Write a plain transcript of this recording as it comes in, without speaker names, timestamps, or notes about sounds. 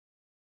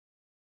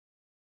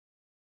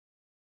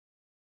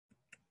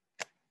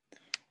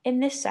In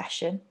this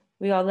session,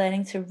 we are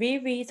learning to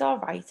reread our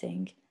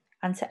writing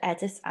and to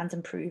edit and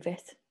improve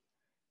it.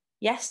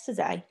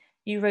 Yesterday,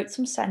 you wrote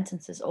some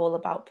sentences all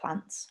about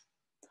plants,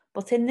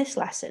 but in this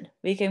lesson,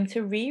 we're going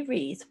to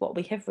reread what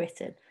we have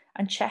written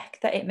and check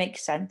that it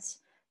makes sense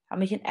and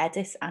we can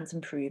edit and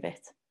improve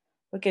it.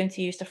 We're going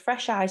to use the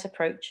fresh eyes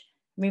approach.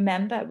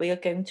 Remember, we are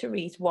going to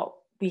read what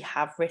we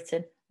have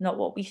written, not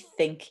what we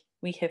think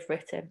we have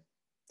written.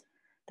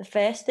 The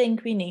first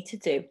thing we need to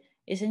do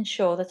is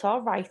ensure that our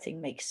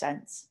writing makes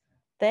sense.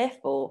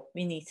 Therefore,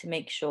 we need to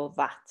make sure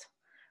that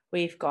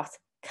we've got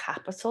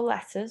capital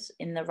letters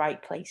in the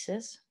right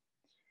places.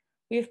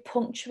 We've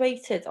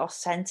punctuated our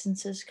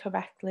sentences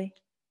correctly.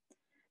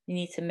 We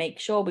need to make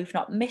sure we've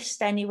not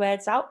missed any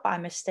words out by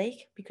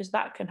mistake, because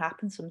that can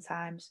happen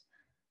sometimes.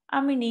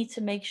 And we need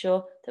to make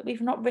sure that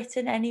we've not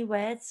written any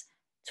words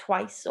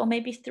twice or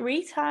maybe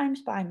 3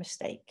 times by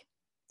mistake.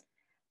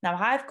 Now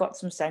I've got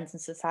some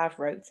sentences I've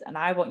wrote and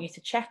I want you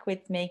to check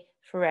with me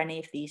for any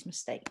of these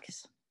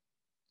mistakes.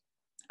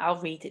 I'll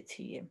read it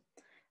to you.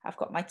 I've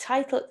got my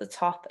title at the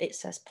top. It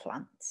says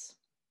plants.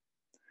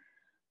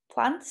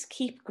 Plants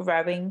keep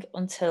growing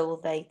until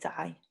they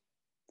die.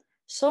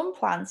 Some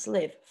plants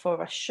live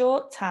for a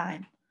short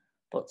time,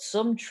 but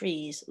some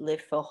trees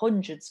live for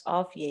hundreds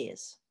of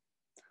years.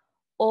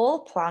 All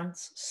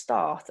plants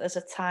start as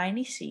a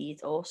tiny seed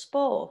or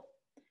spore.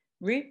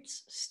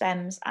 Roots,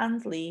 stems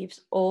and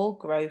leaves all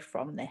grow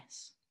from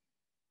this.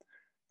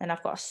 Then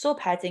I've got a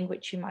subheading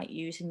which you might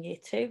use in year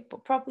 2,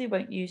 but probably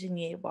won't use in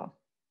year 1.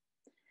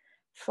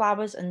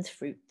 Flowers and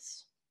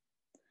fruits.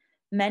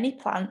 Many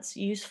plants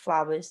use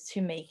flowers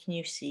to make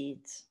new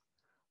seeds.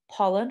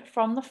 Pollen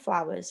from the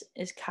flowers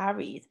is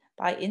carried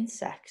by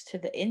insects to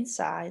the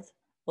inside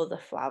of the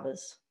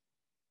flowers.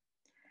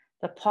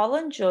 The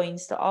pollen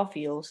joins the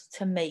ovules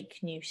to make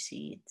new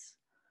seeds.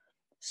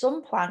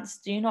 Some plants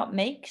do not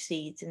make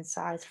seeds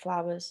inside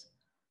flowers.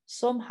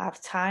 Some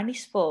have tiny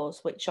spores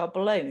which are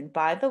blown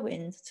by the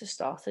wind to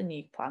start a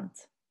new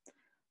plant.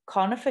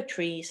 Conifer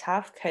trees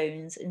have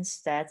cones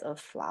instead of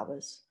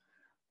flowers.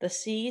 The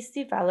seed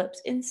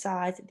develops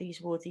inside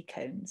these woody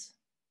cones.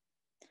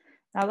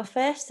 Now, the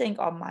first thing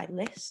on my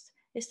list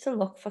is to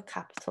look for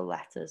capital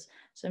letters.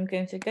 So I'm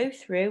going to go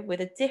through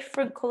with a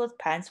different coloured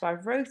pen. So I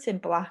wrote in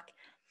black,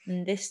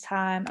 and this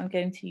time I'm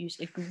going to use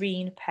a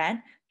green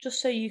pen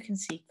just so you can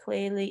see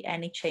clearly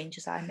any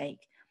changes I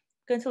make.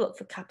 I'm going to look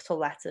for capital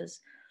letters.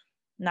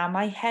 Now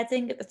my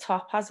heading at the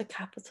top has a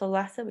capital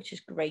letter, which is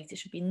great. It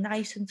should be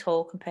nice and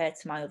tall compared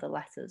to my other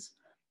letters.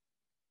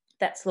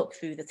 Let's look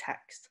through the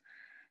text.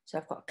 So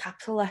I've got a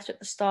capital letter at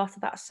the start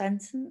of that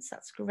sentence.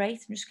 That's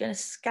great. I'm just going to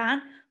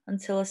scan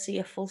until I see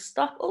a full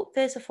stop. Oh,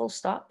 there's a full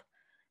stop.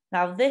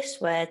 Now this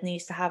word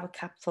needs to have a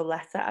capital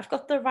letter. I've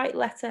got the right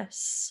letter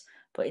S,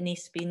 but it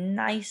needs to be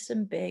nice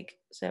and big.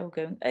 So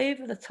we're going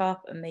over the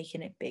top and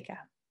making it bigger.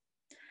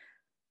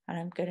 And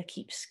I'm going to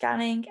keep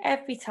scanning.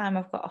 Every time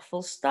I've got a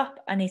full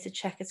stop, I need to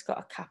check it's got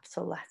a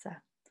capital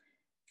letter.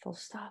 Full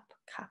stop,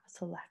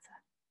 capital letter.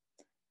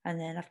 And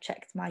then I've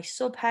checked my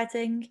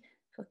subheading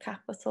for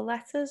capital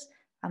letters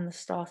and the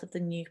start of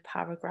the new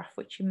paragraph,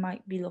 which you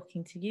might be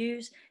looking to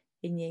use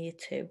in year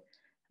 2. And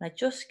I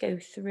just go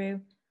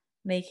through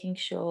making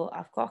sure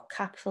I've got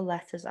capital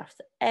letters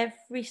after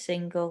every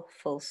single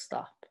full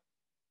stop,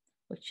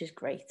 which is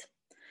great.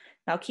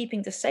 Now,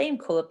 keeping the same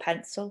colour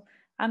pencil,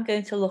 I'm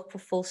going to look for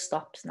full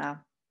stops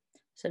now.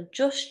 So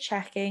just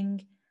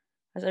checking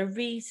as I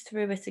read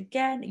through it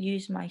again,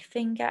 use my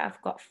finger,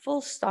 I've got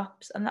full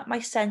stops and that my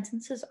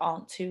sentences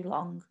aren't too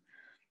long.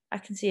 I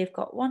can see I've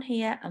got one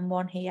here and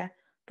one here,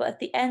 but at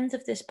the end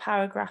of this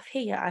paragraph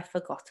here, I've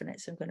forgotten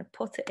it. So I'm going to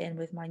put it in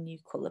with my new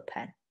colour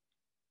pen.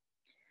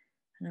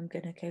 And I'm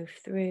going to go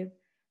through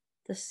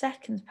the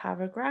second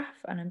paragraph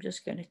and I'm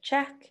just going to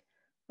check.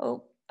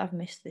 Oh, I've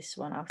missed this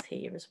one out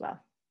here as well.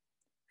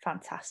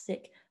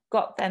 Fantastic.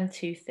 Got them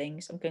 2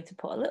 things. I'm going to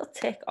put a little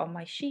tick on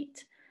my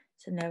sheet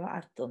to know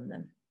I've done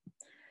them.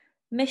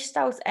 Missed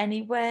out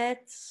any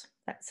words?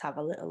 Let's have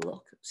a little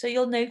look. So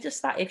you'll notice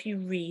that if you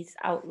read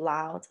out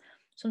loud,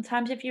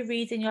 sometimes if you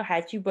read in your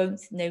head, you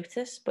won't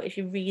notice, but if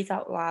you read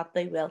out loud,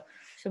 they will.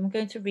 So I'm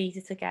going to read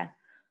it again.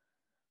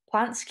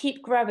 Plants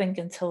keep growing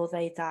until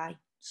they die.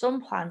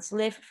 Some plants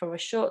live for a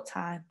short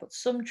time, but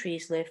some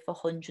trees live for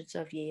hundreds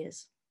of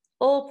years.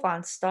 All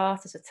plants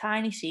start as a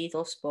tiny seed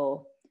or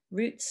spore.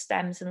 Roots,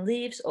 stems, and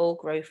leaves all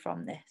grow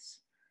from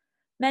this.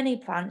 Many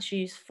plants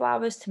use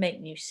flowers to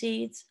make new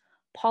seeds.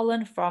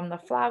 Pollen from the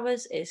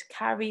flowers is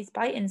carried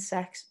by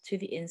insects to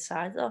the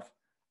inside of.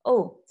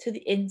 Oh, to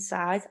the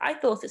inside. I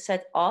thought it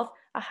said of.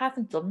 I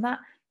haven't done that.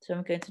 So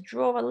I'm going to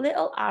draw a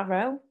little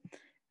arrow.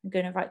 I'm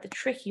going to write the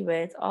tricky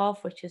word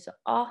of, which is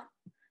a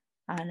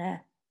and a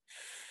f.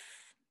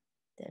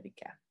 There we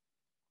go.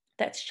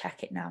 Let's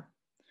check it now.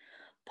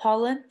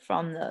 Pollen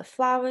from the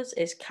flowers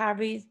is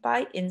carried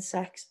by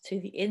insects to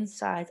the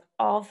inside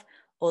of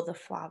other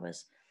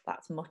flowers.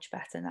 That's much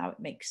better now, it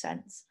makes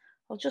sense.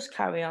 I'll just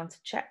carry on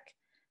to check.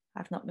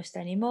 I've not missed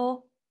any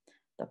more.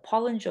 The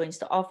pollen joins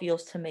the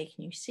ovules to make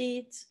new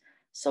seeds.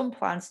 Some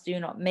plants do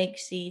not make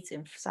seeds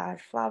inside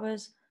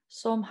flowers.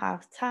 Some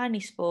have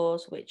tiny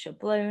spores which are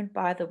blown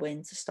by the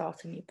wind to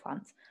start a new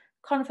plant.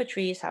 Conifer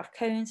trees have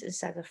cones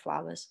instead of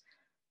flowers.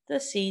 The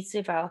seeds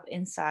develop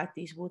inside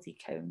these woody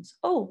cones.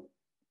 Oh,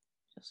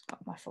 just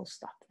got my full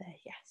stop there,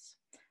 yes.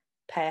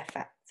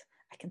 Perfect.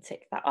 I can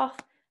tick that off.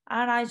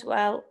 And as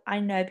well,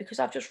 I know because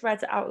I've just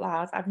read it out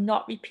loud, I've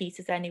not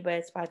repeated any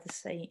words by the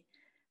same,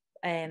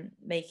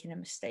 making a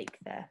mistake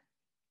there.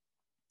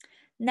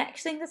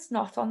 Next thing that's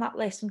not on that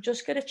list, I'm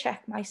just going to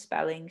check my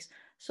spellings.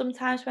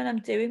 Sometimes when I'm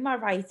doing my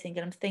writing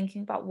and I'm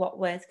thinking about what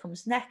word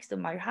comes next in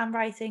my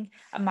handwriting,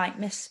 I might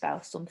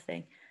misspell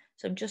something.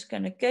 So I'm just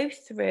going to go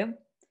through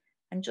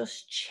and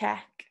just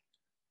check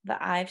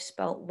that I've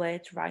spelt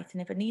words right.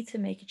 And if I need to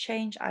make a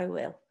change, I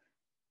will.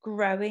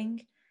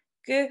 Growing,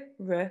 gr.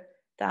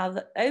 Now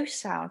the O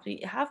sound,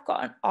 we have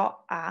got an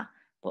O-A,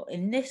 but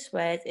in this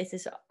word it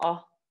is a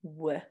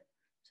O-W.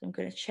 So I'm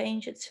going to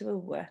change it to a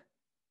W.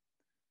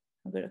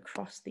 I'm going to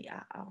cross the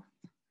A out.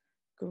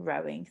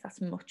 Growing,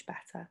 that's much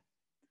better.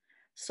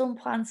 Some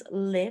plants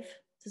live.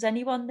 Does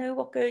anyone know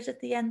what goes at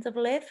the end of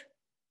live?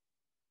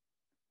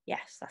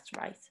 Yes, that's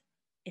right.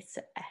 It's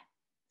a E.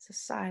 It's a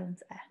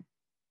silent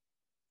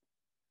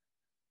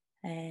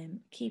E.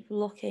 Keep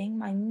looking.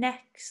 My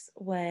next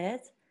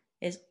word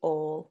is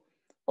all.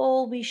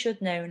 All we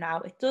should know now.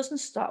 It doesn't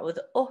start with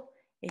U.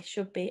 It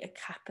should be a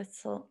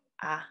capital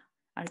A.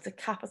 And it's a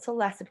capital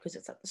letter because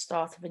it's at the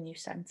start of a new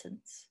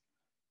sentence.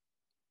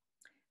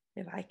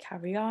 If I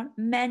carry on,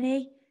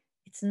 many,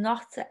 it's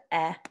not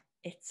a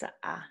it's a.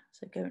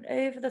 So going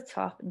over the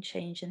top and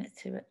changing it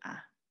to an A.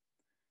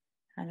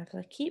 And if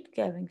I keep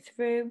going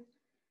through,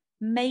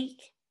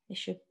 make, it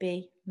should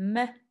be m,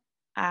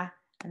 a,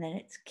 and then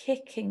it's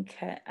kick and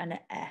k and an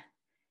e.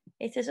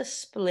 It is a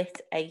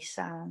split A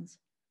sound.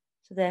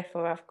 So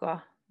therefore I've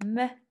got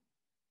m,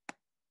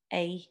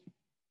 a,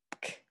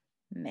 k,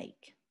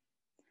 make.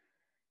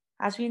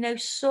 As we know,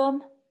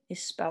 some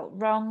is spelt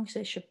wrong, so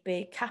it should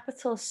be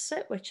capital S,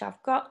 which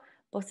I've got,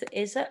 but it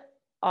is a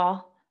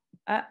O,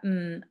 a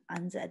M,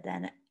 and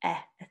then an E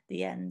at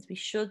the end. We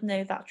should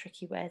know that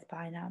tricky word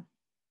by now.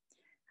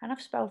 And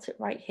I've spelt it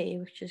right here,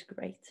 which is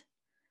great.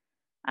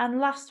 And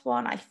last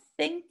one, I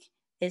think,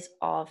 is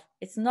of.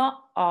 It's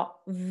not of,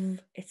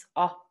 it's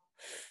of.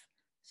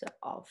 So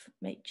of,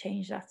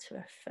 change that to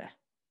a f.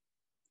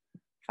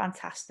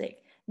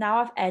 Fantastic. Now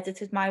I've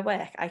edited my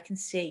work, I can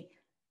see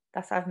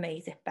that I've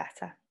made it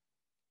better.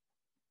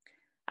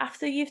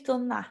 After you've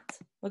done that,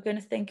 we're going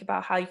to think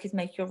about how you could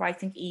make your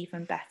writing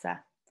even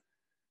better.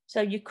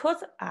 So you could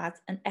add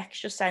an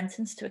extra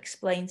sentence to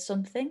explain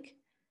something.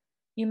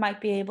 You might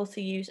be able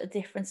to use a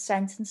different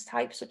sentence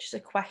type, such as a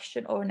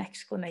question or an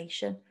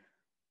exclamation.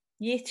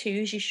 Year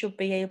 2s, you should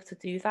be able to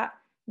do that.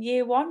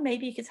 Year 1,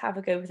 maybe you could have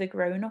a go with a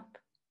grown-up.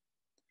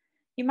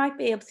 You might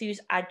be able to use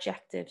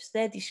adjectives,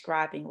 they're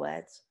describing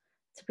words,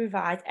 to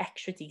provide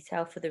extra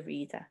detail for the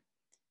reader.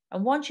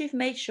 And once you've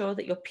made sure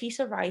that your piece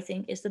of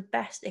writing is the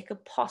best it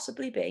could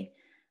possibly be,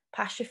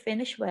 pass your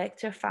finished work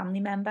to a family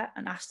member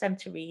and ask them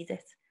to read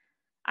it.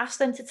 Ask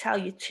them to tell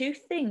you 2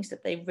 things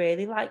that they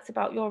really liked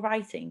about your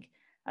writing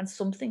and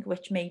something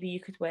which maybe you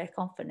could work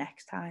on for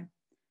next time.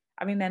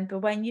 And remember,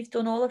 when you've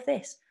done all of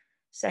this,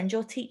 send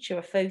your teacher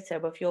a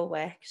photo of your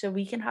work so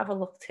we can have a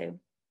look too.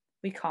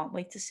 We can't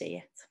wait to see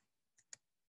it.